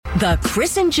The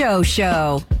Chris and Joe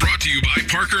Show. Brought to you by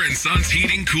Parker & Sons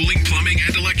Heating, Cooling, Plumbing,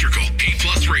 and Electrical.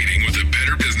 A+ rating with the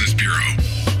Better Business Bureau.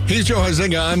 He's Joe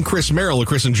Huizenga. I'm Chris Merrill, the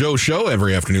Chris and Joe Show,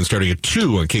 every afternoon starting at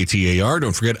 2 on KTAR.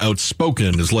 Don't forget,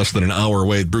 Outspoken is less than an hour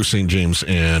away. Bruce St. James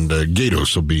and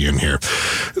Gatos will be in here.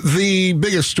 The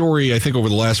biggest story, I think, over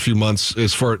the last few months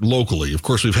as far locally, of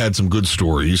course, we've had some good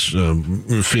stories.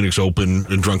 Phoenix Open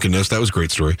and drunkenness, that was a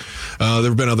great story. There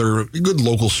have been other good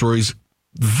local stories.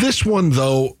 This one,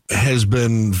 though, has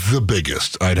been the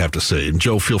biggest, I'd have to say. And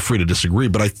Joe, feel free to disagree,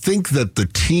 but I think that the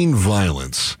teen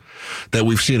violence that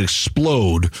we've seen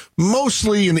explode,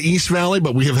 mostly in the East Valley,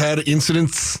 but we have had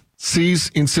incidents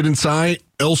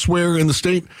elsewhere in the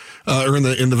state, or in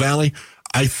the Valley.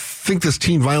 I think this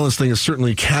teen violence thing has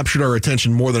certainly captured our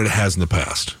attention more than it has in the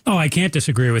past. Oh, I can't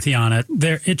disagree with you on it.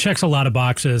 It checks a lot of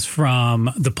boxes, from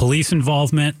the police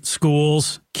involvement,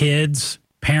 schools, kids,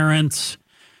 parents.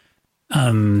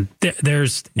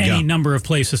 There's any number of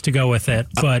places to go with it,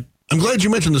 but I'm glad you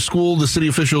mentioned the school, the city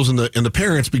officials, and the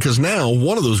parents, because now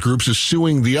one of those groups is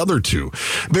suing the other two.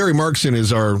 Barry Markson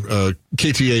is our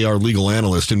KTAR legal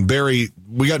analyst, and Barry,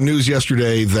 we got news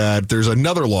yesterday that there's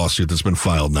another lawsuit that's been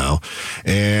filed now,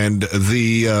 and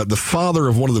the father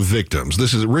of one of the victims,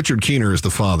 this is Richard Keener, is the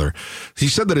father. He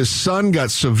said that his son got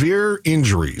severe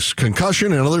injuries,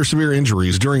 concussion and other severe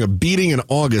injuries during a beating in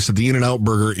August at the In-N-Out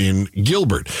Burger in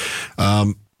Gilbert.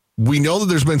 We know that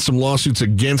there's been some lawsuits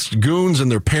against Goons and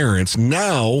their parents.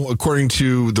 Now, according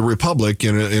to the Republic,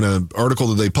 in an article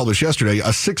that they published yesterday, a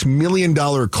 $6 million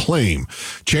claim.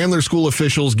 Chandler school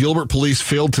officials, Gilbert police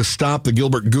failed to stop the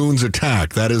Gilbert Goons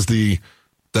attack. That is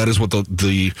what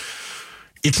the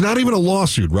it's not even a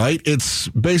lawsuit, right? It's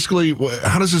basically,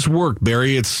 how does this work,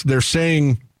 Barry? They're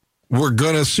saying, we're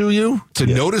going to sue you? It's a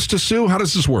notice to sue? How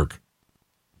does this work?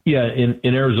 Yeah, in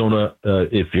Arizona,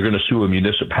 if you're going to sue a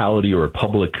municipality or a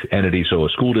public entity, so a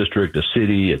school district, a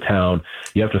city, a town,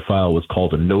 you have to file what's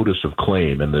called a notice of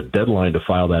claim, and the deadline to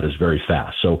file that is very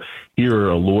fast. So here,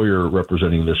 a lawyer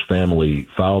representing this family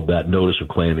filed that notice of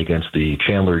claim against the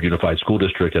Chandler Unified School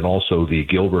District and also the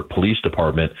Gilbert Police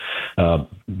Department,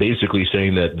 basically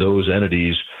saying that those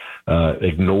entities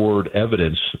ignored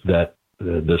evidence that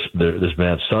this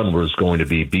man's son was going to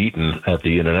be beaten at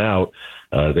the In-N-Out.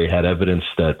 They had evidence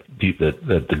that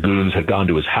the Goons had gone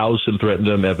to his house and threatened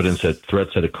him, evidence that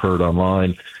threats had occurred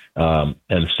online,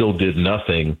 and still did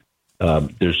nothing.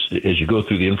 As you go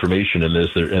through the information in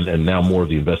this, and now more of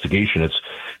the investigation,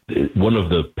 it's one of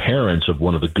the parents of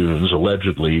one of the Goons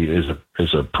allegedly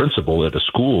is a principal at a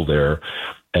school there,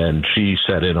 and she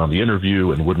sat in on the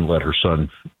interview and wouldn't let her son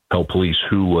tell police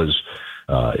who was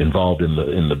involved in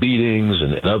the beatings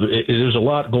and other. There's a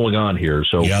lot going on here.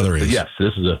 So there is. Yes,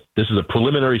 this is a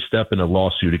preliminary step in a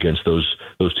lawsuit against those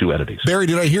two entities. Barry,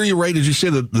 did I hear you right? Did you say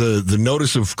that the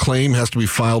notice of claim has to be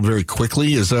filed very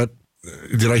quickly?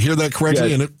 Did I hear that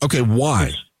correctly? Yes. Okay, why?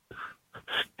 Yes.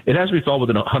 It has to be filed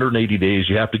within 180 days.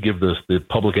 You have to give the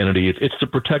public entity. It's to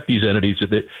protect these entities.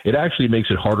 It actually makes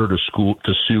it harder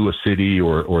to sue a city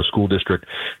or a school district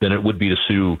than it would be to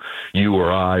sue you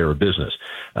or I or a business.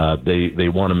 They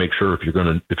want to make sure if you're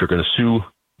going to sue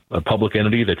a public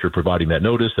entity that you're providing that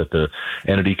notice, that the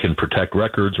entity can protect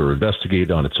records or investigate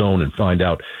on its own and find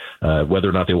out whether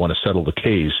or not they want to settle the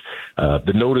case.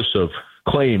 The notice of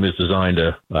claim is designed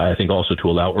to, I think, also to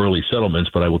allow early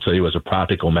settlements. But I will tell you, as a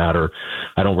practical matter,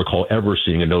 I don't recall ever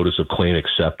seeing a notice of claim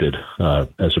accepted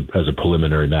as a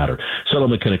preliminary matter.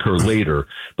 Settlement can occur later,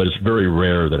 but it's very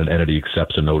rare that an entity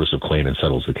accepts a notice of claim and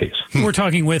settles the case. We're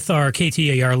talking with our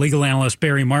KTAR legal analyst,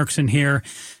 Barry Markson here.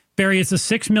 Barry, it's a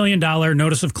 $6 million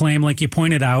notice of claim, like you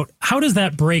pointed out. How does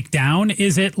that break down?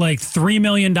 Is it like $3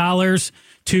 million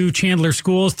to Chandler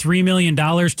Schools, $3 million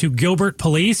to Gilbert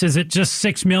Police? Is it just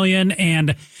 $6 million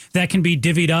and that can be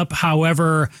divvied up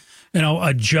however,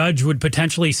 a judge would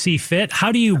potentially see fit?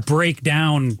 How do you break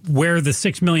down where the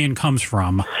 $6 million comes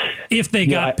from if they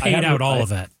got paid out all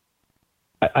of it?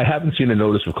 I haven't seen a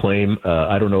notice of claim.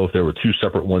 I don't know if there were two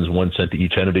separate ones, one sent to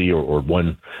each entity or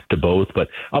one to both. But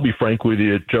I'll be frank with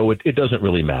you, Joe, it doesn't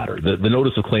really matter. The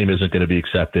notice of claim isn't going to be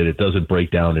accepted. It doesn't break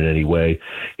down in any way.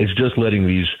 It's just letting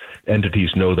these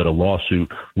entities know that a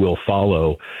lawsuit will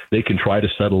follow. They can try to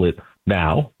settle it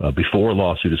now, before a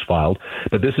lawsuit is filed.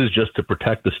 But this is just to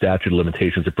protect the statute of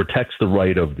limitations. It protects the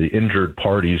right of the injured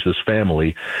parties, this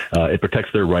family. It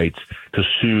protects their rights to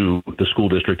sue the school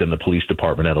district and the police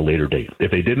department at a later date.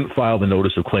 If they didn't file the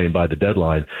notice of claim by the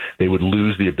deadline, they would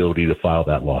lose the ability to file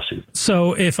that lawsuit.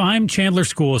 So if I'm Chandler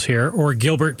Schools here or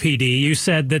Gilbert PD, you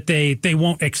said that they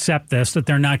won't accept this, that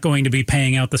they're not going to be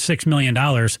paying out the $6 million.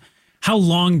 How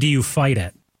long do you fight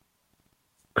it?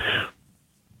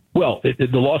 Well, the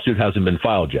lawsuit hasn't been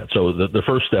filed yet. So the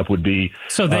first step would be...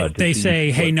 So they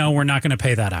say, hey, no, we're not going to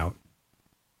pay that out.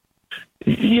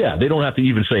 Yeah, they don't have to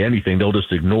even say anything. They'll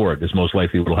just ignore it is most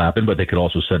likely what will happen, but they could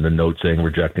also send a note saying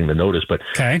rejecting the notice. But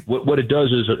what it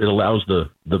does is it allows the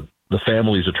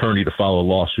family's attorney to file a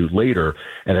lawsuit later,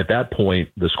 and at that point,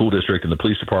 the school district and the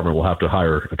police department will have to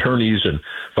hire attorneys and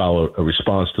file a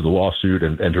response to the lawsuit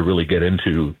and to really get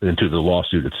into the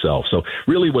lawsuit itself. So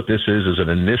really what this is an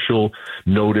initial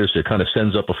notice. It kind of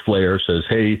sends up a flare, says,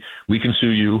 hey, we can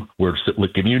sue you. We're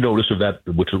giving you notice of that,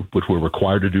 which we're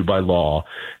required to do by law,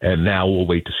 and now we'll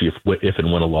wait to see if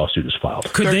and when a lawsuit is filed.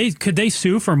 Could they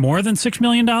sue for more than $6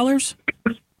 million?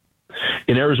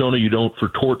 In Arizona, you don't for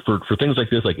things like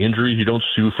this, like injuries, you don't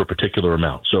sue for a particular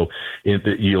amount. So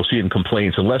you'll see in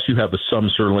complaints, unless you have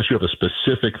unless you have a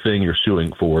specific thing you're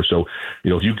suing for. So,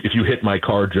 if you hit my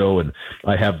car, Joe, and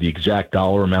I have the exact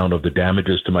dollar amount of the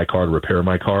damages to my car to repair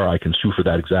my car, I can sue for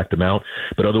that exact amount.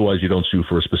 But otherwise, you don't sue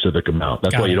for a specific amount.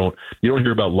 That's why you don't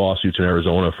hear about lawsuits in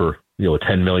Arizona for a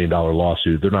 $10 million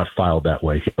lawsuit. They're not filed that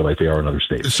way like they are in other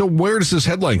states. So where does this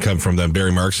headline come from then, Barry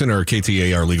Markson, our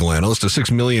KTAR legal analyst? A $6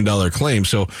 million claim.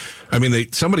 So, I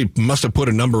mean, somebody must have put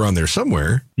a number on there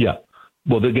somewhere. Yeah.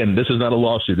 Well, again, this is not a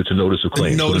lawsuit. It's a notice of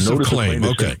claim. Notice of claim.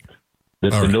 Okay.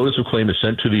 The notice of claim is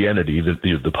sent to the entity,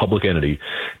 the public entity,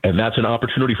 and that's an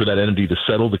opportunity for that entity to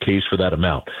settle the case for that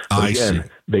amount. But again,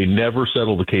 they never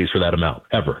settle the case for that amount,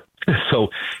 ever. So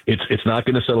it's not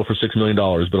going to settle for $6 million,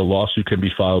 but a lawsuit can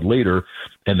be filed later,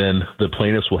 and then the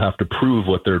plaintiffs will have to prove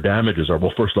what their damages are.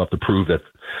 Well, first they'll have to prove that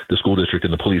the school district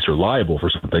and the police are liable for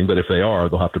something, but if they are,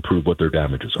 they'll have to prove what their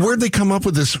damages are. Where'd they come up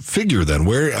with this figure then?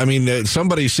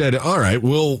 Somebody said, all right,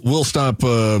 we'll stop,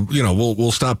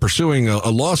 we'll stop pursuing a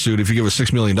lawsuit if you give us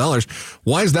 $6 million.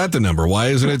 Why is that the number? Why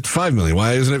isn't it $5 million?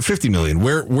 Why isn't it $50 million?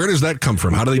 Where does that come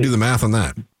from? How do they do the math on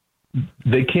that?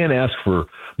 They can't ask for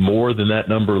more than that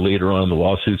number later on in the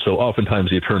lawsuit. So oftentimes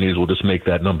the attorneys will just make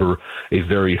that number a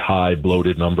very high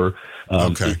bloated number.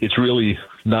 It's really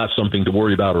not something to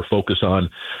worry about or focus on.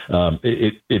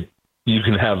 You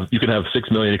can have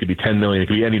 $6 million. It could be $10 million. It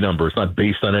could be any number. It's not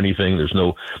based on anything. There's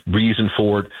no reason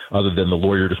for it other than the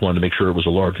lawyer just wanted to make sure it was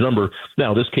a large number.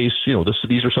 Now, this case,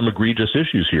 these are some egregious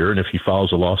issues here. And if he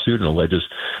files a lawsuit and alleges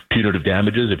punitive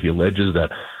damages, if he alleges that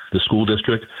the school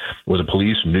district or the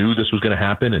police knew this was going to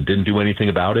happen and didn't do anything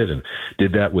about it and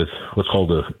did that with what's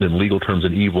called, in legal terms,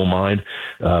 an evil mind,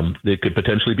 it could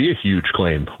potentially be a huge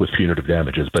claim with punitive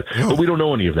damages. But we don't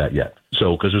know any of that yet.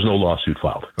 So, because there's no lawsuit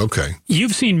filed. Okay.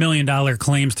 You've seen $1 million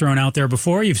claims thrown out there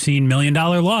before. You've seen $1 million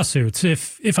lawsuits.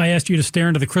 If I asked you to stare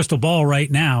into the crystal ball right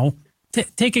now,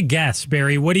 take a guess,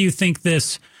 Barry. What do you think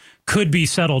this could be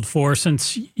settled for,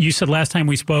 since you said last time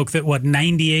we spoke that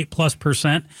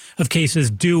 98+% of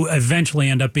cases do eventually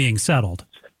end up being settled?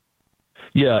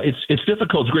 Yeah, it's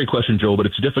difficult. It's a great question, Joe, but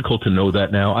it's difficult to know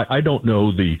that now. I don't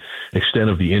know the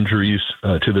extent of the injuries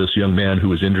to this young man who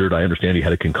was injured. I understand he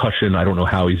had a concussion. I don't know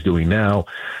how he's doing now.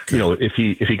 If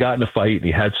he got in a fight and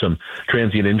he had some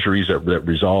transient injuries that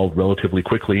resolved relatively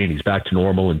quickly and he's back to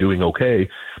normal and doing okay,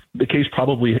 the case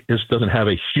probably doesn't have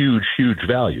a huge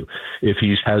value. If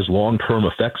he has long-term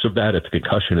effects of that, if the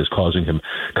concussion is causing him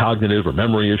cognitive or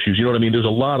memory issues, you know what I mean? There's a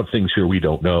lot of things here we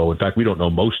don't know. In fact, we don't know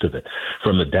most of it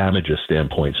from the damages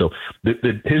standpoint. So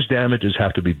his damages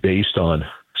have to be based on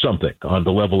something, on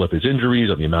the level of his injuries,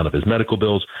 on the amount of his medical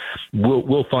bills.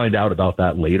 We'll find out about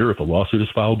that later if a lawsuit is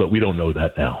filed, but we don't know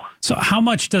that now. So how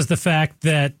much does the fact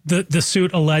that the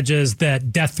suit alleges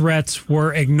that death threats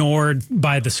were ignored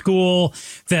by the school,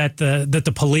 that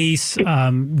the police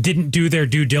didn't do their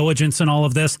due diligence in all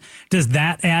of this, does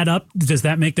that add up? Does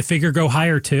that make the figure go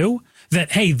higher too?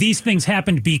 That, hey, these things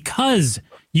happened because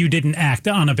you didn't act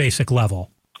on a basic level?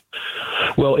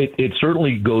 Well, it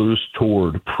certainly goes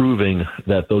toward proving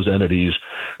that those entities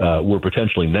were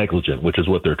potentially negligent, which is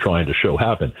what they're trying to show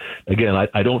happened. Again,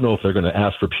 I don't know if they're going to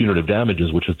ask for punitive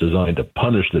damages, which is designed to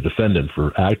punish the defendant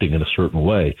for acting in a certain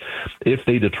way. If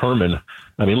they determine,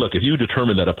 if you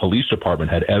determine that a police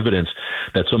department had evidence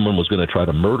that someone was going to try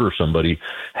to murder somebody,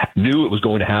 knew it was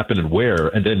going to happen and where,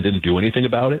 and then didn't do anything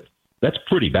about it, that's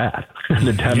pretty bad.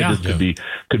 The damages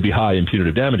could be high in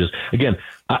punitive damages. Again,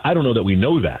 I don't know that we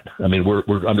know that.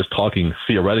 I'm just talking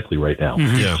theoretically right now.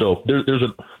 Mm-hmm. Yeah. So there's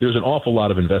an awful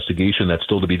lot of investigation that's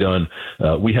still to be done.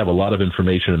 We have a lot of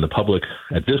information in the public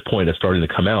at this point that's starting to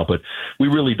come out, but we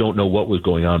really don't know what was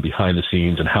going on behind the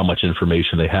scenes and how much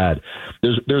information they had.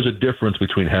 There's a difference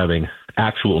between having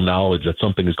actual knowledge that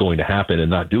something is going to happen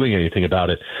and not doing anything about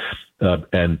it.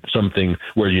 And something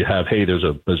where you have, hey, there's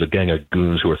a gang of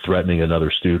goons who are threatening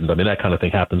another student. That kind of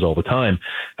thing happens all the time.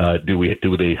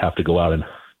 Do they have to go out and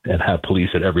and have police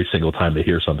at every single time they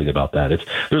hear something about that.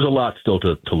 There's a lot still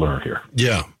to learn here.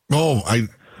 Yeah.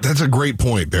 That's a great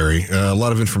point, Barry. A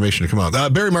lot of information to come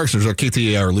out. Barry Markson is our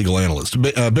KTAR legal analyst.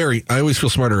 Barry, I always feel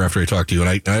smarter after I talk to you,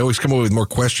 and I always come away with more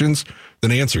questions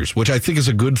than answers, which I think is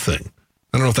a good thing.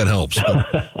 I don't know if that helps,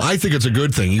 but I think it's a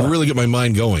good thing. You really get my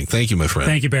mind going. Thank you, my friend.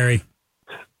 Thank you, Barry.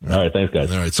 All right, thanks,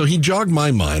 guys. All right, so he jogged my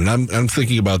mind, and I'm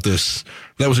thinking about this.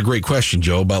 That was a great question,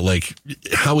 Joe, about like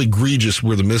how egregious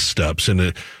were the missteps,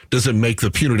 and does it make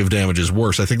the punitive damages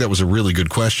worse? I think that was a really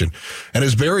good question. And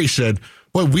as Barry said,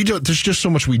 well, there's just so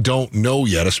much we don't know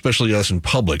yet, especially us in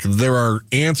public. There are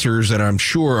answers that I'm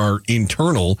sure are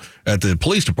internal at the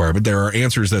police department. There are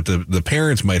answers that the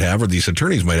parents might have or these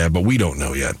attorneys might have, but we don't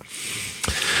know yet.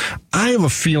 I have a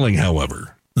feeling,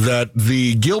 however, that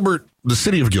the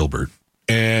city of Gilbert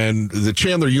and the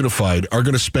Chandler Unified are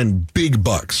going to spend big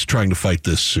bucks trying to fight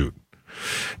this suit.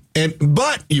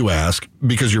 But you ask,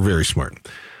 because you're very smart,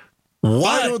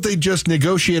 why don't they just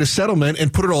negotiate a settlement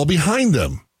and put it all behind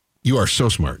them? You are so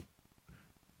smart.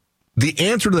 The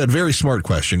answer to that very smart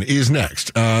question is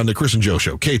next on the Chris and Joe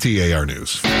Show, KTAR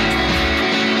News. It's the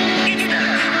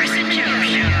Chris and Joe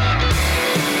Show.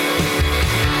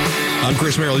 I'm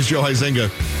Chris Merrill. He's Joe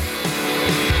Huizenga.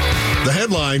 The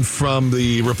headline from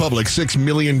the Republic, $6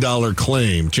 million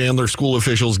claim. Chandler school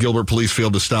officials, Gilbert police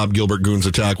failed to stop Gilbert Goons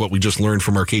attack. What we just learned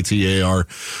from our KTAR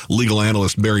legal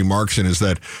analyst, Barry Markson, is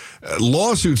that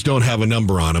lawsuits don't have a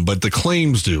number on them, but the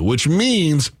claims do, which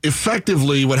means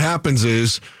effectively what happens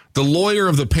is the lawyer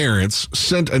of the parents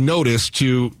sent a notice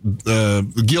to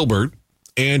Gilbert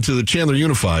and to the Chandler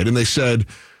Unified, and they said,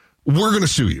 we're going to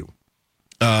sue you.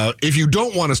 If you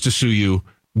don't want us to sue you,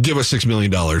 give us $6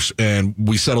 million and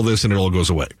we settle this and it all goes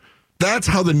away. That's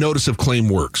how the notice of claim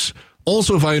works.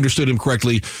 Also, if I understood him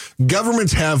correctly,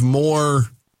 governments have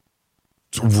more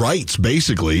rights,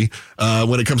 basically,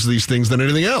 when it comes to these things than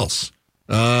anything else.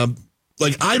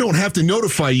 Like, I don't have to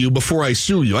notify you before I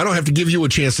sue you. I don't have to give you a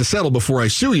chance to settle before I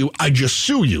sue you. I just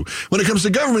sue you. When it comes to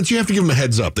governments, you have to give them a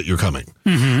heads up that you're coming.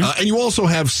 Mm-hmm. And you also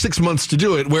have 6 months to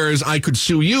do it, whereas I could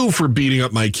sue you for beating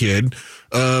up my kid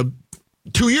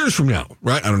 2 years from now,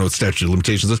 right? I don't know what statute of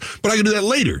limitations is, but I can do that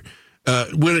later.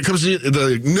 When it comes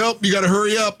to nope, you got to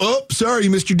hurry up. Oh, sorry,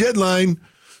 you missed your deadline.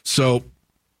 So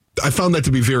I found that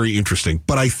to be very interesting.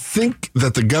 But I think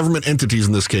that the government entities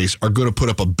in this case are going to put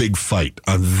up a big fight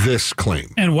on this claim.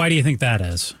 And why do you think that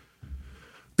is?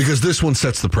 Because this one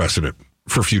sets the precedent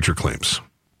for future claims.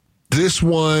 This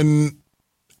one...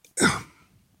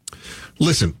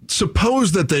 Listen,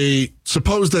 suppose that they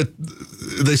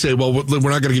say, well, we're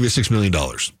not going to give you $6 million.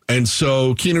 And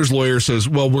so Keener's lawyer says,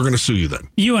 well, we're going to sue you then.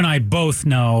 You and I both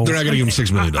know. They're not going to give him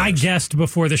 $6 million. I guessed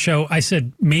before the show, I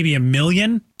said maybe $1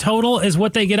 million total is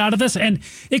what they get out of this. And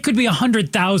it could be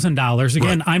 $100,000.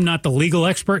 Again, right. I'm not the legal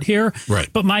expert here. Right.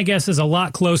 But my guess is a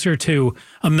lot closer to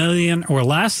 $1 million or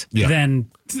less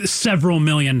than several $1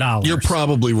 million. You're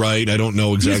probably right. I don't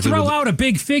know exactly. You throw out a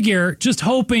big figure just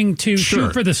hoping to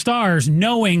shoot for the stars,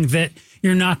 knowing that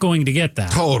you're not going to get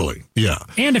that. Totally. Yeah.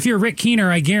 And if you're Rick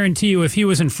Keener, I guarantee you, if he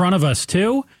was in front of us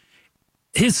too,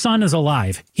 his son is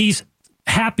alive. He's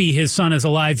happy his son is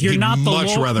alive. You're not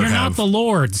the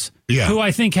Lords, who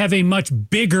I think have a much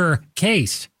bigger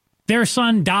case. Their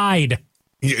son died.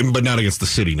 Yeah, but not against the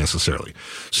city necessarily.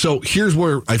 So here's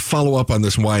where I follow up on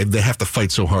this and why they have to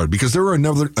fight so hard, because there are a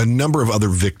number of other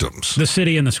victims. The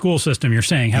city and the school system, you're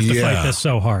saying, have to fight this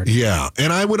so hard. Yeah.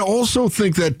 And I would also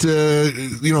think that,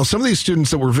 some of these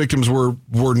students that were victims were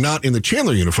not in the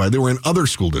Chandler Unified. They were in other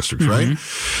school districts, right?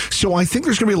 So I think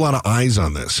there's going to be a lot of eyes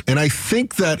on this. And I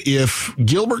think that if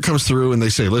Gilbert comes through and they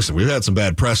say, listen, we've had some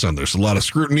bad press on this, a lot of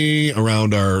scrutiny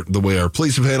around the way our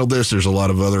police have handled this. There's a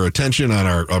lot of other attention on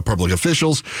our public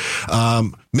officials.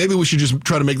 Maybe we should just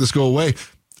try to make this go away.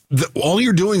 All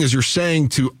you're doing is you're saying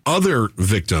to other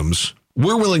victims,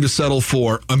 we're willing to settle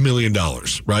for $1 million,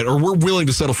 right? Or we're willing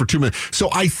to settle for $2 million. So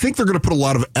I think they're going to put a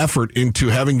lot of effort into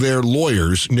having their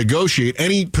lawyers negotiate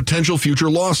any potential future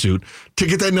lawsuit to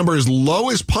get that number as low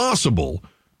as possible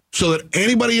so that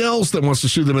anybody else that wants to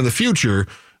sue them in the future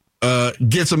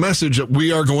gets a message that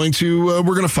we're going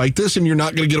to fight this, and you're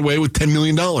not going to get away with $10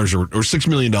 million or $6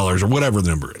 million or whatever the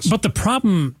number is. But the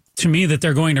problem to me that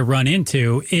they're going to run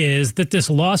into is that this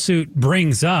lawsuit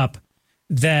brings up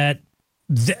that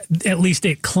at least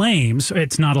it claims,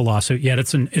 it's not a lawsuit yet,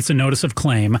 it's a notice of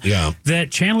claim, that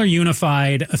Chandler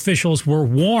Unified officials were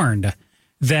warned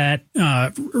that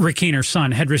Rick Keener's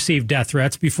son had received death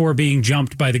threats before being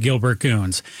jumped by the Gilbert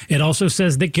Goons. It also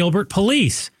says that Gilbert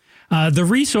police, the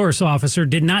resource officer,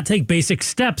 did not take basic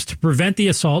steps to prevent the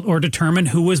assault or determine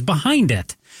who was behind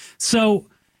it. So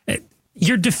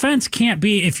your defense can't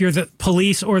be, if you're the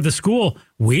police or the school,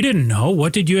 we didn't know.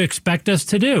 What did you expect us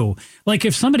to do? Like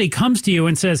if somebody comes to you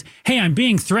and says, hey, I'm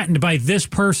being threatened by this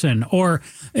person, or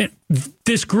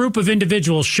this group of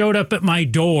individuals showed up at my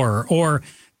door, or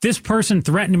this person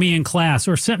threatened me in class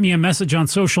or sent me a message on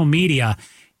social media.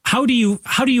 How do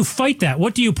you fight that?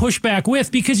 What do you push back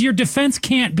with? Because your defense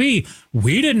can't be,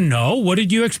 we didn't know. What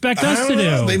did you expect us to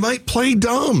do? They might play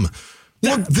dumb.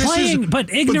 Look,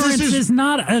 but ignorance is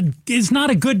not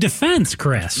a good defense,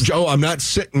 Chris. Joe, I'm not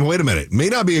sitting. Wait a minute. It may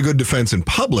not be a good defense in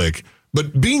public,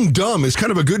 but being dumb is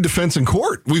kind of a good defense in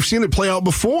court. We've seen it play out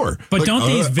before. But don't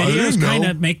these videos kind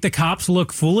of make the cops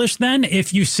look foolish then?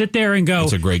 If you sit there and go,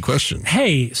 that's a great question.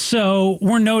 Hey, so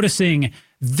we're noticing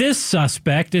this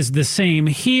suspect is the same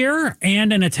here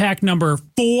and in attack number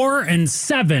 4 and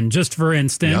 7, just for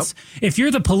instance. Yep. If you're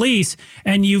the police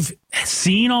and you've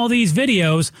seen all these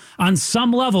videos, on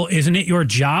some level, isn't it your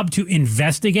job to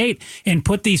investigate and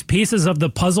put these pieces of the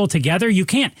puzzle together? You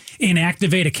can't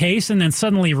inactivate a case and then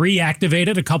suddenly reactivate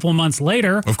it a couple of months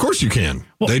later. Of course you can.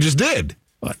 Well, they just did.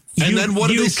 And then what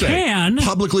did they say?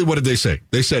 Publicly, what did they say?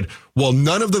 They said, well,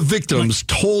 none of the victims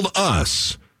told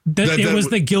us that it was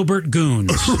the Gilbert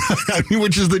Goons. I mean,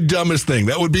 which is the dumbest thing.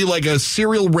 That would be like a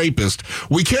serial rapist.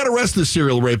 We can't arrest the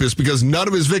serial rapist because none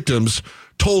of his victims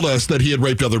told us that he had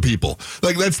raped other people.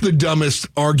 Like, that's the dumbest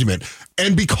argument.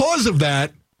 And because of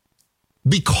that,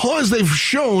 because they've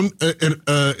shown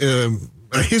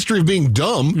a history of being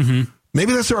dumb,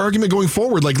 maybe that's their argument going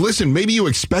forward. Like, listen, maybe you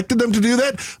expected them to do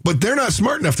that, but they're not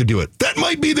smart enough to do it. That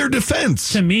might be their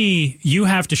defense. To me, you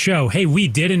have to show, hey, we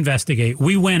did investigate.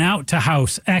 We went out to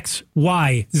house X,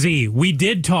 Y, Z. We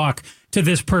did talk to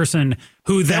this person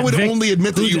who that would only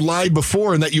admit that you lied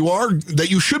before and that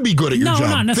you should be good at your job. No,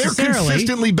 not necessarily. They're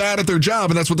consistently bad at their job,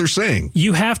 and that's what they're saying.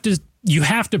 You have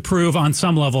to prove on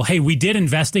some level, hey, we did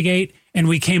investigate and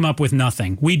we came up with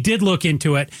nothing. We did look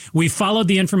into it. We followed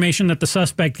the information that the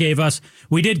suspect gave us.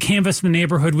 We did canvass the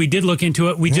neighborhood. We did look into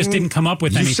it. We just didn't come up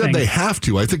with anything. You said they have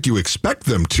to. I think you expect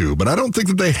them to, but I don't think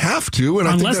that they have to. And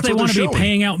unless I think that's they want to be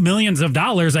paying out millions of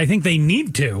dollars, I think they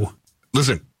need to.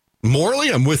 Listen, morally,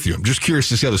 I'm with you. I'm just curious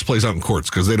to see how this plays out in courts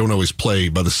because they don't always play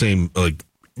by the same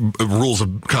rules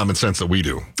of common sense that we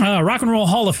do. Rock and Roll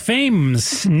Hall of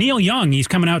Fame's Neil Young. He's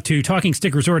coming out to Talking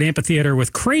Stick Resort Amphitheater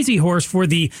with Crazy Horse for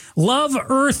the Love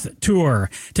Earth Tour.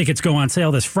 Tickets go on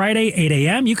sale this Friday, 8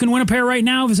 a.m. You can win a pair right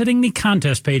now visiting the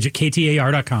contest page at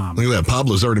ktar.com. Look at that.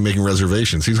 Pablo's already making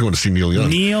reservations. He's going to see Neil Young.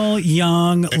 Neil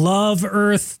Young Love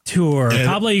Earth Tour. And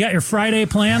Pablo, you got your Friday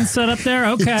plan set up there?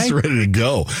 Okay. It's ready to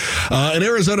go. An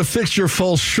Arizona fixture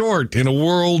falls short in a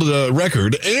world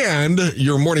record, and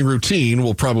your morning routine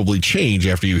will probably change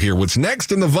after you hear what's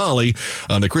next in the Volley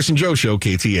on the Chris and Joe Show,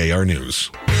 KTAR News.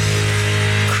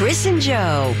 Chris and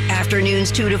Joe,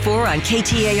 afternoons 2 to 4 on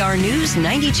KTAR News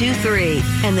 92.3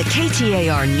 and the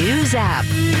KTAR News app.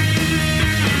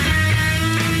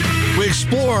 We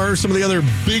explore some of the other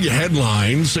big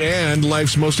headlines and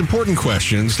life's most important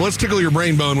questions. Let's tickle your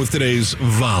brain bone with today's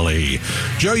Volley.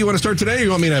 Joe, you want to start today or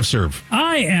you want me to have serve?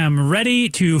 I am ready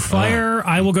to fire.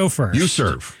 I will go first. You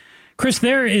serve. Chris,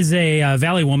 there is a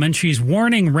Valley woman. She's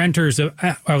warning renters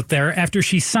out there after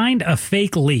she signed a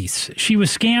fake lease. She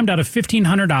was scammed out of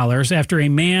 $1,500 after a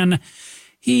man,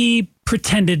 he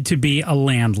pretended to be a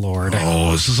landlord.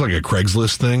 Oh, is this like a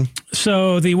Craigslist thing?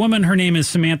 So the woman, her name is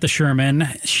Samantha Sherman.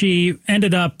 She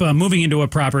ended up moving into a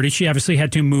property. She obviously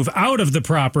had to move out of the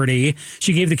property.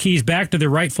 She gave the keys back to the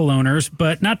rightful owners,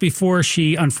 but not before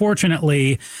she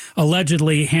unfortunately,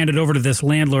 allegedly handed over to this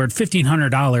landlord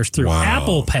 $1,500 through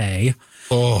Apple Pay.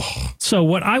 Oh. So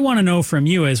what I want to know from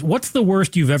you is, what's the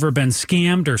worst you've ever been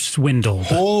scammed or swindled?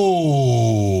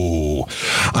 Oh,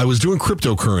 I was doing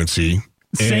cryptocurrency.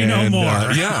 Say no more.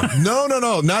 Yeah. No.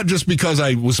 Not just because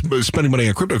I was spending money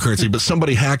on cryptocurrency, but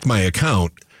somebody hacked my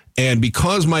account. And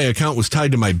because my account was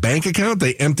tied to my bank account,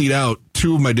 they emptied out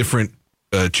 2 of my different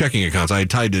checking accounts. I had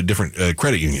tied to different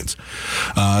credit unions.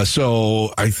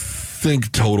 So I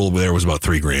think total there was about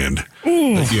 $3,000.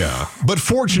 Yeah. But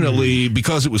fortunately,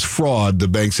 because it was fraud, the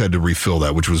banks had to refill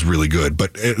that, which was really good.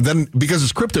 But then because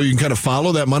it's crypto, you can kind of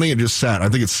follow that money and just sat. I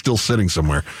think it's still sitting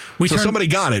somewhere. Somebody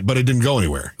got it, but it didn't go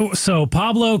anywhere. So,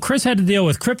 Pablo, Chris had to deal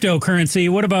with cryptocurrency.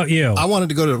 What about you? I wanted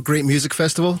to go to a great music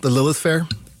festival, the Lilith Fair.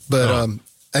 But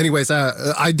anyways,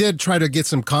 I did try to get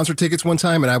some concert tickets one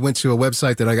time, and I went to a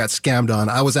website that I got scammed on.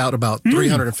 I was out about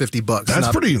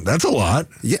 $350. That's a lot.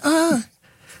 Yeah.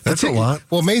 That's a lot.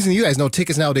 Well, amazing. You guys know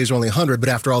tickets nowadays are only $100, but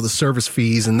after all the service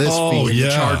fees and this fee and the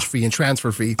charge fee and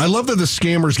transfer fee. I love that the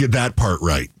scammers get that part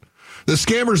right. The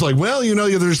scammers like, well,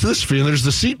 there's this fee and there's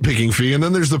the seat picking fee and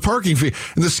then there's the parking fee.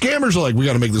 And the scammers are like, we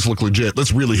got to make this look legit.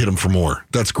 Let's really hit them for more.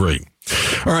 That's great.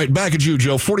 All right, back at you,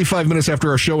 Joe. 45 minutes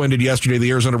after our show ended yesterday, the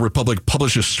Arizona Republic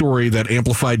published a story that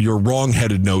amplified your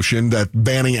wrong-headed notion that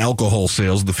banning alcohol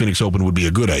sales at the Phoenix Open would be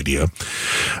a good idea.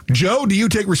 Joe, do you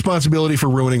take responsibility for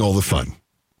ruining all the fun?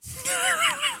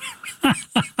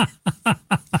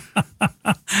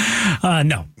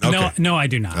 No. Okay. No, I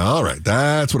do not. All right,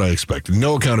 that's what I expected.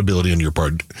 No accountability on your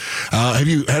part. Have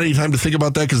you had any time to think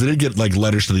about that? Because they did get like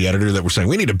letters to the editor that were saying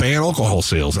we need to ban alcohol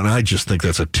sales, and I just think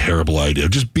that's a terrible idea.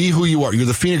 Just be who you are. You're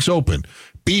the Phoenix Open.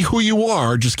 Be who you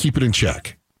are. Just keep it in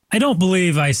check. I don't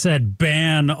believe I said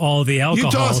ban all the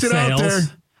alcohol sales. You tossed it out there.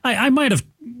 I might have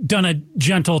done a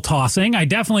gentle tossing. I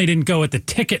definitely didn't go with the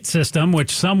ticket system,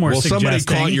 which some were suggesting. Well,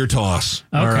 somebody caught your toss.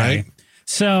 Okay. All right.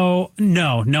 So,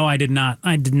 no, I did not.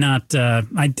 I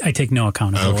take no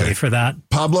accountability for that.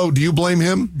 Pablo, do you blame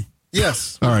him?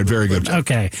 Yes. All right, very good.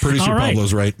 Okay. Producer All right.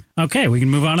 Pablo's right. Okay, we can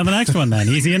move on to the next one then.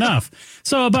 Easy enough.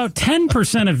 So about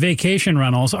 10% of vacation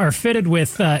rentals are fitted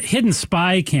with hidden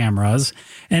spy cameras,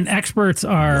 and experts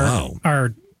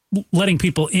are letting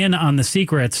people in on the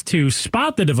secrets to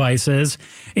spot the devices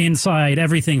inside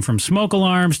everything from smoke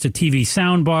alarms to TV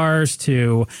sound bars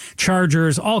to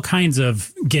chargers, all kinds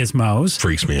of gizmos.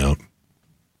 Freaks me out.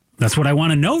 That's what I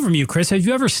want to know from you, Chris. Have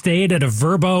you ever stayed at a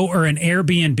Vrbo or an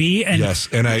Airbnb? And yes,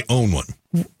 and I own one.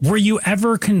 were you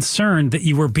ever concerned that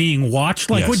you were being watched?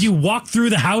 Like, Yes. would you walk through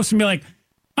the house and be like,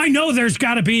 I know there's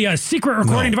got to be a secret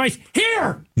recording device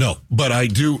here? No, but I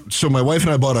do. So my wife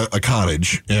and I bought a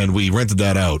cottage, and we rented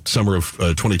that out summer of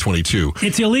 2022.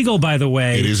 It's illegal, by the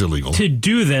way. It is illegal. To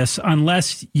do this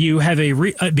unless you have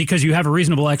because you have a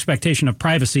reasonable expectation of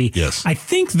privacy. Yes. I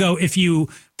think, though, if you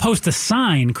post a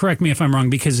sign, correct me if I'm wrong,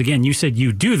 because, again, you said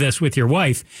you do this with your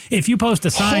wife. If you post a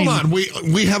sign. Hold on.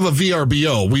 We have a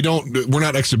VRBO. We're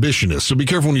not exhibitionists, so be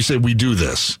careful when you say we do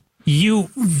this. You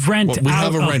rent we out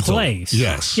have a rental. place.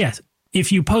 Yes. Yes.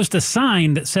 If you post a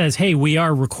sign that says, hey, we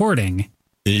are recording.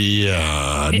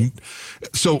 Yeah.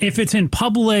 So if it's in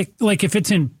public, like if it's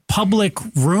in public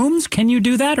rooms, can you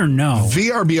do that or no?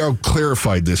 VRBO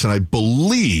clarified this, and I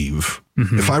believe,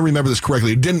 if I remember this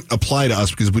correctly, it didn't apply to us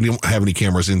because we don't have any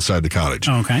cameras inside the cottage.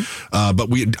 Okay. But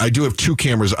I do have two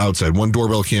cameras outside, one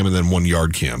doorbell cam and then one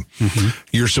yard cam.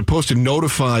 You're supposed to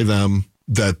notify them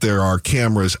that there are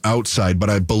cameras outside, but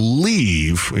I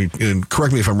believe, and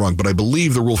correct me if I'm wrong, but I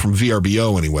believe the rule from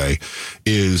VRBO anyway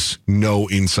is no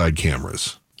inside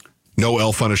cameras. No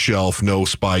elf on a shelf, no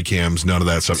spy cams, none of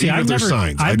that stuff. See, Even if there's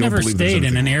signs. I've I don't never believe there's stayed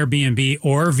in an anything. Airbnb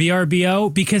or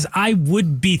VRBO because I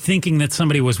would be thinking that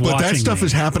somebody was watching. But that stuff me.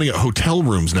 is happening at hotel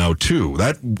rooms now too.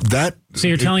 So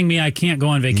you're telling me I can't go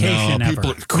on vacation No, ever?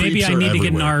 creeps Maybe I are need to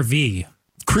get an everywhere. RV.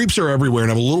 Creeps are everywhere,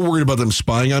 and I'm a little worried about them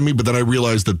spying on me, but then I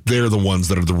realize that they're the ones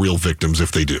that are the real victims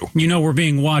if they do. You know, we're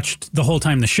being watched the whole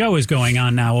time the show is going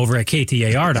on now over at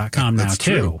KTAR.com now, That's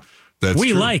too. true. That's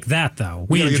we true. like that, though.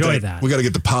 We gotta get enjoy that. We got to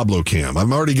get the Pablo cam.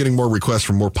 I'm already getting more requests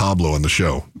for more Pablo on the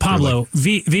show. Pablo,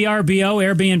 VRBO,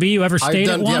 Airbnb, you ever stayed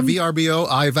at one? Yeah, VRBO.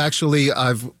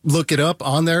 I've looked it up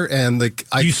on there, and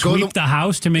You sweep the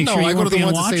house to make sure you I go to weren't the being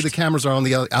ones watched? that say the cameras are on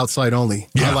the outside only.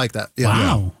 Yeah. I like that. Yeah.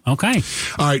 Wow. Okay.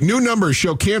 All right, new numbers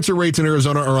show cancer rates in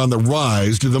Arizona are on the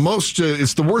rise. The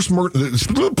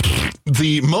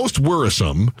most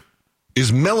worrisome is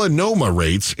melanoma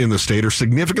rates in the state are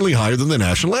significantly higher than the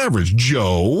national average.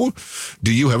 Joe,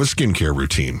 do you have a skincare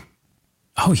routine?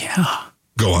 Oh, yeah.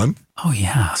 Go on. Oh,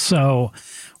 yeah. So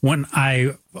when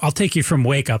I'll take you from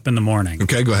wake up in the morning.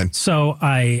 Okay, go ahead. So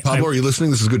Pablo, are you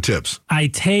listening? This is good tips. I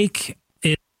take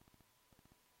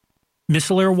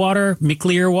micellar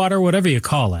water, whatever you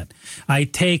call it. I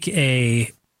take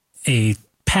a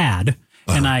pad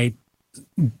and I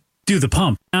do the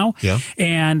pump now. Yeah.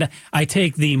 And I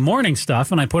take the morning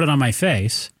stuff and I put it on my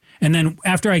face. And then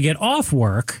after I get off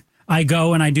work, I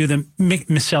go and I do the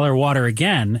micellar water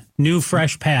again, new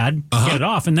fresh pad, get it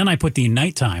off, and then I put the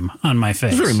nighttime on my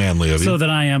face. Very manly of you. So that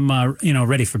I am,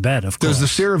 ready for bed, of course.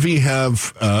 Does the CeraVe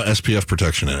have SPF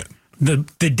protection in it?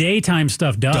 The daytime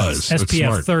stuff does. That's SPF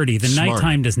smart. 30. The Smart.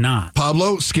 nighttime does not.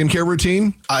 Pablo, skincare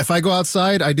routine? If I go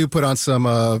outside, I do put on some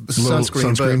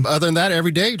sunscreen. But other than that, every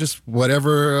day, just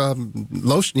whatever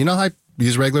lotion. You know, I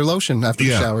use regular lotion after the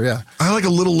shower. Yeah. I like a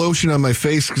little lotion on my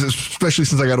face, 'cause especially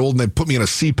since I got old and they put me in a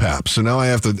CPAP. So now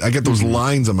I get those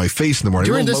lines on my face in the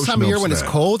morning. During A little this lotion time of year helps when it's that.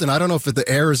 cold, and I don't know if the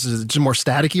air is just more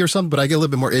staticky or something, but I get a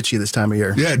little bit more itchy this time of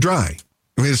year. Yeah, dry.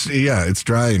 It's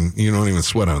dry and you don't even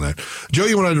sweat on that. Joe,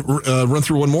 you want to run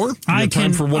through one more? I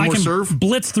can serve?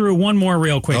 Blitz through one more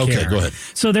real quick here. Okay, go ahead.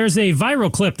 So there's a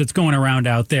viral clip that's going around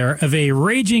out there of a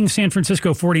raging San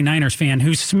Francisco 49ers fan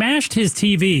who smashed his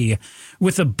TV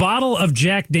with a bottle of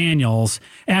Jack Daniels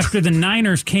after the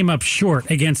Niners came up short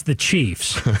against the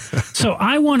Chiefs. So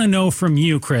I want to know from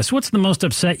you, Chris, what's the most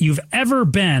upset you've ever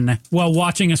been while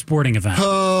watching a sporting event?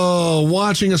 Oh,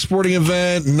 watching a sporting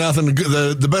event, nothing.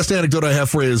 The best anecdote I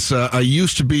have for you is I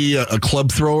used to be a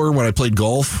club thrower when I played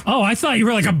golf. Oh, I thought you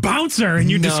were like a bouncer and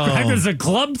you No. described it as a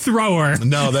club thrower.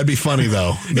 No, that'd be funny,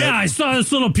 though. Yeah, I saw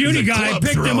this little puny He's a guy. I club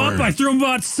picked him up. thrower. I threw him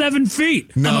about 7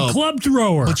 feet. I'm No. a club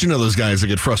thrower. But you know those guys that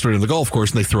get frustrated in the golf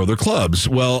course and they throw their clubs.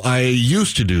 Well, I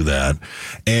used to do that,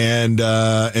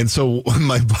 and so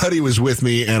my buddy was with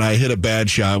me, and I hit a bad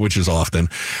shot, which is often,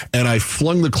 and I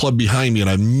flung the club behind me, and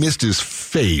I missed his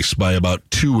face by about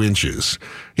 2 inches.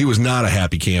 He was not a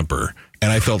happy camper,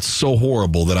 and I felt so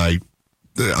horrible that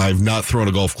I've not thrown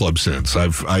a golf club since.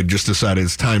 I just decided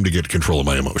it's time to get control of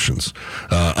my emotions.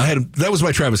 That was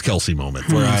my Travis Kelce moment.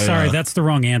 Where That's the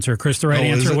wrong answer, Chris. The right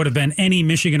answer would have been any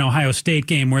Michigan-Ohio State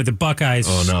game where the Buckeyes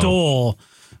stole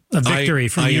a victory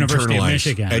from the University of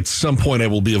Michigan. At some point, I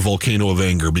will be a volcano of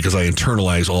anger because I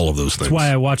internalize all of those things. That's why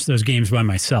I watch those games by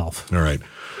myself. All right.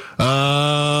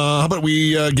 How about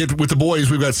we get with the boys?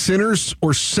 We've got sinners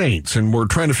or saints, and we're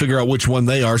trying to figure out which one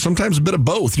they are. Sometimes a bit of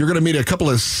both. You're going to meet a couple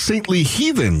of saintly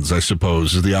heathens, I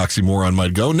suppose, as the oxymoron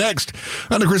might go. Next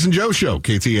on the Chris and Joe Show,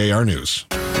 KTAR News.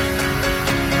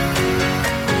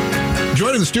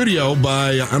 Joined in the studio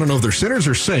by, I don't know if they're sinners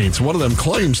or saints. One of them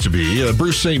claims to be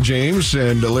Bruce St. James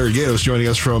and Larry Gatos joining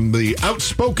us from the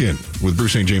Outspoken with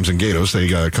Bruce St. James and Gatos.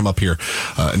 They come up here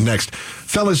next.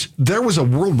 Fellas, there was a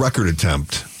world record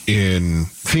attempt in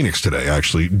Phoenix today,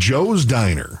 actually. Joe's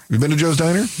Diner. You been to Joe's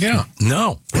Diner? Yeah.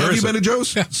 No. Have you been to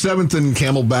Joe's? Yeah. 7th and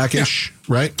Camelback-ish,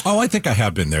 right? Oh, I think I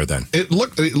have been there then. It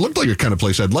looked like a kind of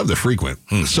place I'd love to frequent.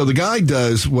 So the guy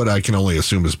does what I can only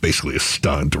assume is basically a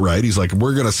stunt, right? He's like,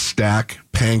 we're going to stack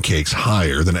pancakes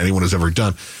higher than anyone has ever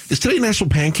done. Is today National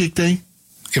Pancake Day?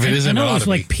 If it isn't, I know it it ought was to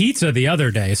like be. pizza the other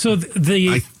day. So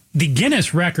the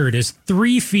Guinness record is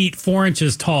 3 feet 4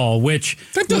 inches tall, which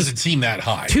That doesn't seem that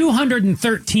high.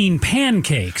 213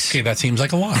 pancakes. Okay, that seems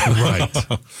like a lot.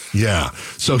 Right. Yeah.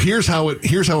 So here's how it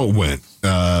went.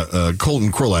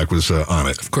 Colton Krolak was on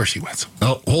it. Of course he was.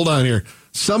 Oh, hold on here.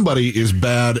 Somebody is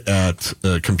bad at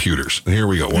computers. Here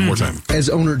we go. One more time. As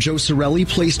owner Joe Sorelli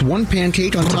placed one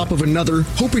pancake on top of another,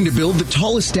 hoping to build the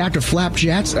tallest stack of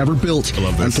flapjacks ever built. I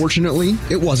love this. Unfortunately,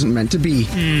 it wasn't meant to be.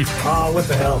 Oh, what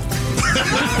the hell?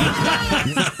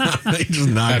 They just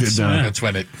knocked it down. That's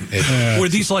when it were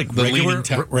these like the regular leading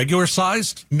temp. regular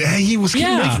sized? Nah, he was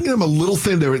making them a little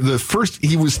thin.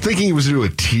 He was thinking he was going to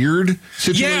do a tiered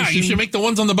situation. Yeah, you should make the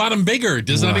ones on the bottom bigger.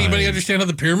 Does not anybody understand how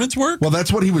the pyramids work? Well,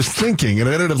 that's what he was thinking, and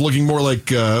it ended up looking more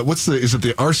like is it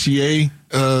the RCA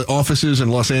offices in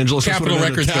Los Angeles? Capitol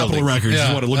Records Capitol building. Records Yeah,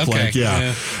 is what it looked okay, like.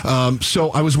 Yeah.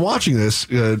 So I was watching this.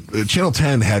 Channel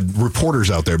 10 had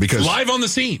reporters out there because Live on the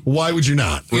scene. why would you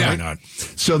not? Yeah. Why not?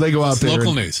 So they go out there. local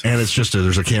and, news. and it's just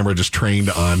there's a camera just trained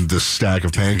on this stack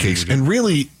of pancakes. And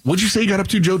really, what'd you say you got up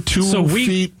to, Joe? 2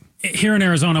 feet. Here in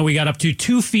Arizona, we got up to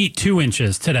 2 feet 2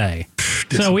 inches today.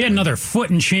 So we had another foot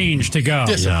and change to go.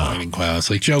 Disappointing, quite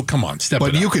honestly. Joe, come on, step But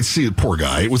it up. you could see the poor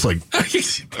guy. It was like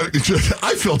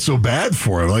I felt so bad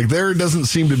for him. Like there doesn't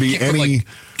seem to be Can't put, any like,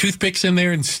 toothpicks in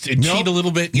there and cheat a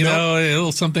little bit, you know, a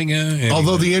little something. Anyway.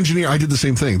 Although the engineer, I did the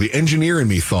same thing. The engineer in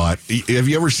me thought, have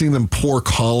you ever seen them pour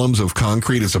columns of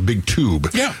concrete? It's a big tube.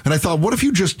 Yeah. And I thought, what if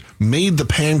you just made the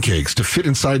pancakes to fit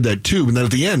inside that tube and then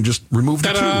at the end just remove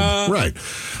the Ta-da! tube? Right.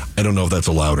 I don't know if that's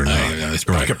allowed or not.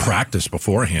 You could practice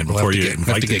beforehand before you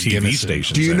invite the TV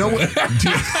stations. Do you know in. what?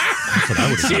 That's what I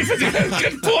would say.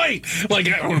 Good point. Like,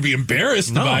 I don't want to be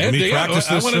embarrassed No, by I mean, it. practice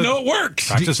I this, want to know it works.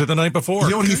 Practice it the night before.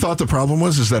 You know what he thought the problem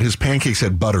was? Is that his pancakes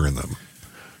had butter in them.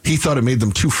 He thought it made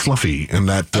them too fluffy, and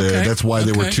that's why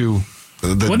they were too.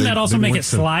 Wouldn't that also make it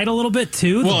slide a little bit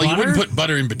too? Well, you wouldn't put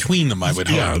butter in between them, I would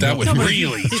hope. Yeah, that no. would No, but-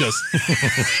 really just...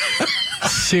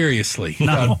 Seriously.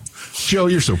 No. Joe,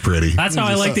 you're so pretty. That's how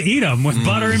I like to eat them, with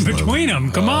butter in between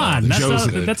them. Come on. That's how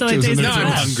they Joe's taste in the there Now I'm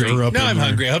best. hungry. syrup Now in I'm there.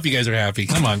 hungry. I hope you guys are happy.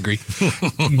 I'm hungry.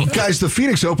 Guys, the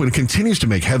Phoenix Open continues to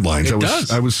make headlines.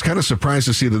 It I was kind of surprised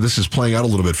to see that this is playing out a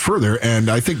little bit further, and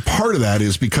I think part of that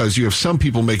is because you have some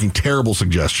people making terrible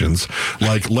suggestions,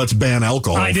 like let's ban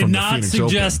alcohol. I did from not the Phoenix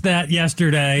suggest that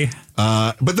yesterday.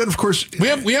 But then, of course, We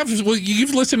have. Well,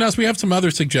 you've listened to us. We have some other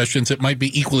suggestions that might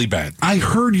be equally bad. I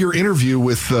heard your interview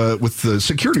with the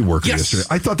security worker Yes. yesterday.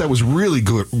 I thought that was really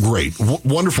good, great,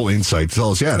 wonderful insight to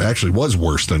tell us. Yeah, it actually was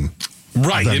worse than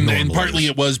Right, than and normal partly is.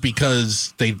 it was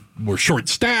because they were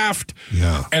short-staffed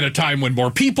Yeah. at a time when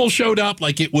more people showed up.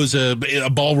 Like it was a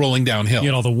ball rolling downhill. You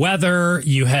had all the weather.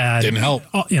 You had Didn't help.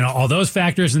 all those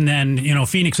factors, and then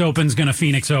Phoenix Open's going to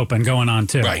Phoenix Open going on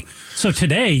too. Right. So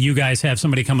today you guys have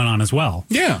somebody coming on as well.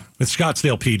 Yeah. It's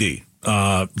Scottsdale PD.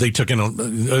 They took in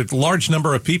a large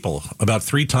number of people, about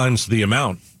 3 times the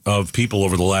amount of people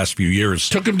over the last few years.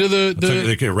 Took him to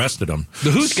They arrested them. The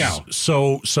Hooscow.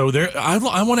 So there. I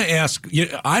want to ask.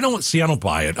 I don't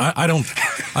buy it. I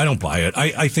don't buy it.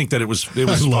 I think that it was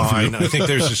fine. I think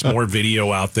there's just more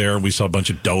video out there. We saw a bunch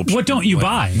of dopes. What don't you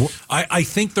buy? I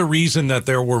think the reason that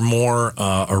there were more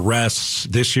arrests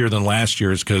this year than last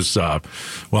year is because,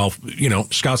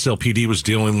 Scottsdale PD was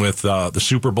dealing with the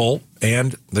Super Bowl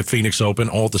and the Phoenix Open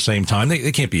all at the same time.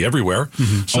 They can't be everywhere.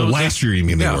 Mm-hmm. So last year you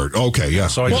mean they were? Okay, yeah.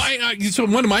 So so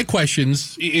one of my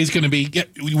questions is going to be: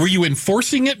 were you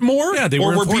enforcing it more? Yeah, they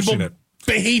were enforcing people it.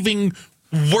 behaving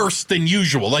worse than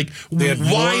usual? Like,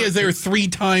 why is there 3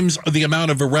 times the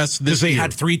amount of arrests this Because they year?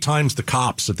 had 3 times the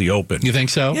cops at the Open. You think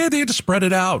so? Yeah, they had to spread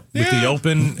it out with the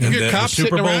Open and You the get cops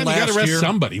Super sitting Bowl around, you got last to arrest year.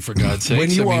 somebody, for God's sake.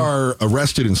 When you are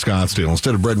arrested in Scottsdale,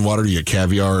 instead of bread and water, you get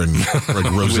caviar and like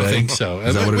rosé. I would think so.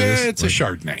 Is that what it is? It's a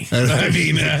Chardonnay. I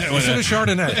mean, Is it a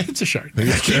Chardonnay? It's a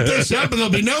Chardonnay. Keep this up and there'll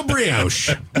be no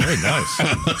brioche. Very nice.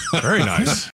 Very nice.